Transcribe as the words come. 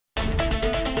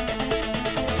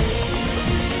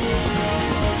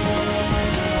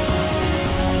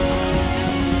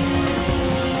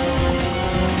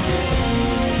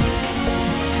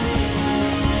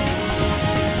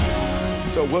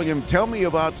William, tell me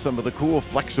about some of the cool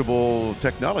flexible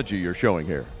technology you're showing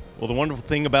here. Well, the wonderful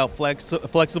thing about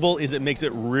flexible is it makes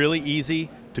it really easy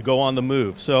to go on the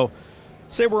move. So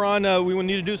say we're on, we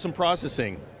need to do some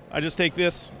processing. I just take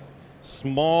this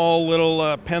small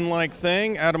little pen-like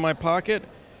thing out of my pocket,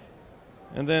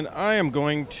 and then I am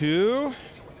going to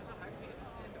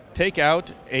take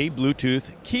out a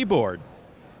Bluetooth keyboard.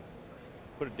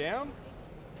 Put it down,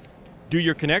 do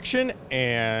your connection,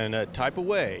 and type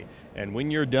away. And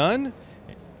when you're done,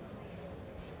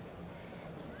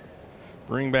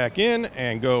 bring back in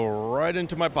and go right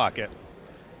into my pocket.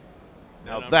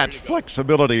 Now that's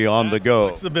flexibility on the go.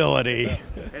 Flexibility.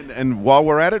 And while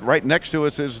we're at it, right next to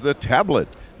us is the tablet.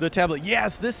 The tablet,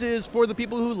 yes, this is for the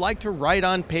people who like to write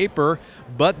on paper,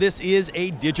 but this is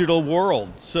a digital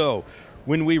world. So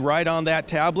when we write on that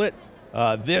tablet,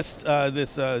 this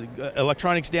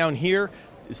electronics down here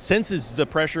senses the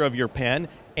pressure of your pen,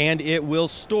 and it will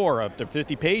store up to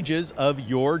 50 pages of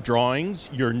your drawings,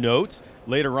 your notes.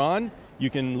 Later on, you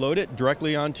can load it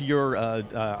directly onto your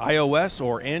iOS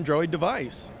or Android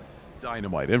device.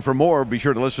 Dynamite. And for more, be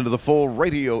sure to listen to the full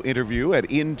radio interview at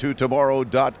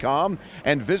intotomorrow.com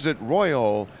and visit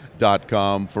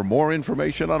Royole.com for more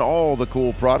information on all the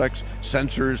cool products,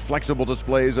 sensors, flexible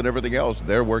displays, and everything else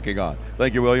they're working on.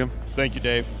 Thank you, William. Thank you,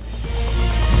 Dave.